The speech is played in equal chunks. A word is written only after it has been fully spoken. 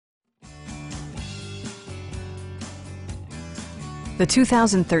the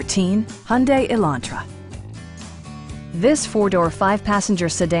 2013 Hyundai Elantra. This four-door, five-passenger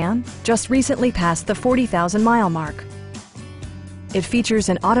sedan just recently passed the 40,000-mile mark. It features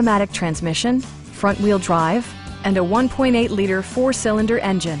an automatic transmission, front-wheel drive, and a 1.8-liter four-cylinder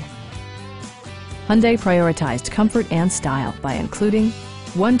engine. Hyundai prioritized comfort and style by including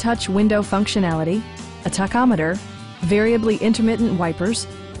one-touch window functionality, a tachometer, variably intermittent wipers,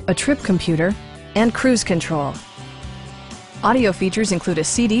 a trip computer, and cruise control. Audio features include a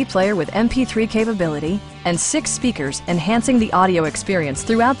CD player with MP3 capability and 6 speakers, enhancing the audio experience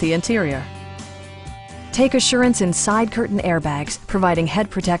throughout the interior. Take assurance in side curtain airbags, providing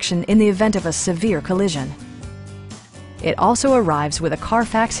head protection in the event of a severe collision. It also arrives with a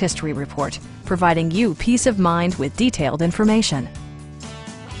Carfax history report, providing you peace of mind with detailed information.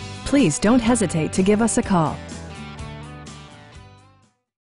 Please don't hesitate to give us a call.